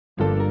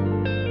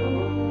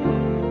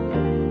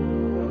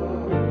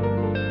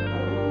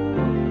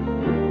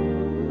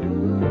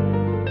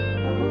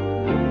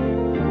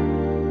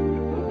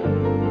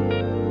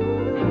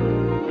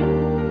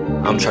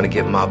I'm trying to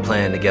get my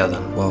plan together.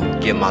 Whoa.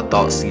 Get my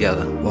thoughts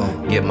together.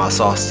 Whoa. Get my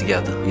sauce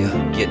together.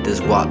 Yeah. Get this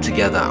guap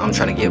together. I'm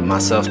trying to get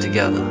myself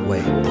together.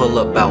 Wait. Pull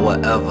up out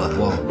whatever.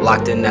 Whoa.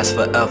 Locked in, that's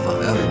forever.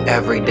 Ever.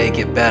 Every day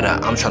get better.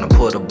 I'm trying to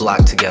pull the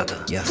block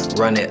together. Yes.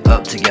 Run it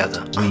up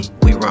together.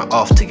 We run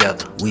off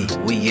together. We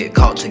get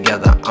caught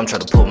together. I'm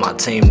trying to pull my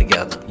team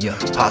together. Yeah.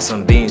 Pop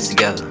some beans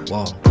together.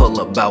 Whoa.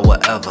 Pull up about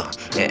whatever.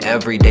 And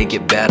every day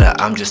get better.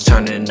 I'm just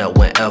turning up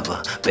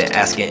whenever. Been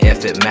asking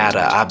if it matter.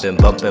 I've been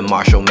bumping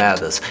Marshall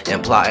Mathers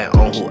and plotting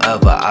on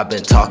whoever. I've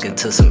been talking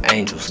to some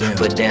angels,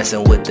 but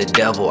dancing with the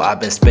devil. I've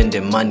been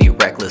spending money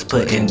reckless,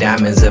 putting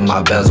diamonds in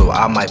my bezel.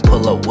 I might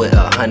pull up with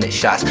 100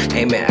 shots,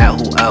 aiming at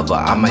whoever.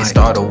 I might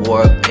start a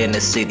war up in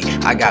the city.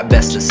 I got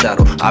best to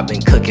settle. I've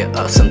been cooking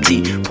up some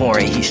tea,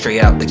 pouring heat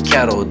straight out the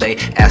kettle. They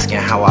asking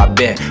how I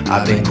been.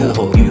 I've been cool,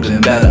 hope you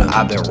been better.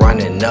 I've been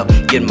running up,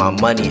 getting my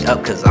money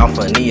up, cause I'm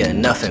funny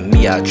enough. And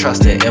me, I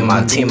trust it. In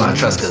my team, I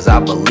trust, cause I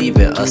believe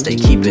in us. They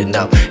keeping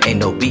up, ain't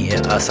no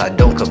beating us. I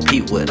don't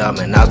compete with them,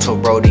 and I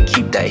told bro to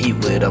keep that heat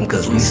with them,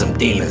 cause we some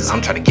demons.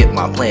 I'm trying to get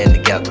my plan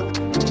together.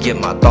 Get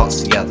my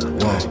thoughts together.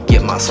 Whoa.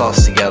 Get my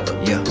sauce together.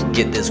 Yeah.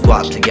 Get this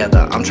guap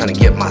together. I'm trying to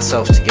get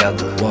myself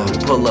together. Whoa.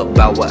 Pull up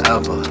about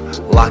whatever.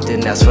 Locked in,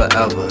 that's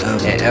forever.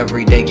 And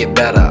every day get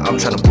better. I'm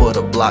trying to pull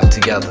the block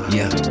together.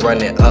 Yeah.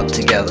 Run it up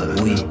together.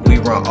 We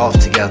run off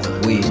together.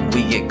 We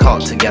get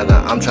caught together.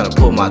 I'm trying to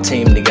pull my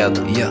team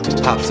together. Yeah.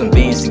 Pop some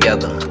beans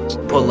together.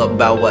 Pull up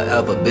about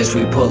whatever. Bitch,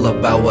 we pull up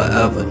about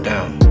whatever.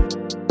 Down.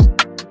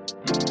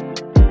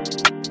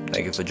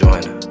 Thank you for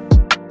joining.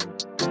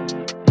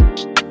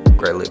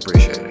 Greatly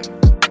appreciate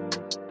it.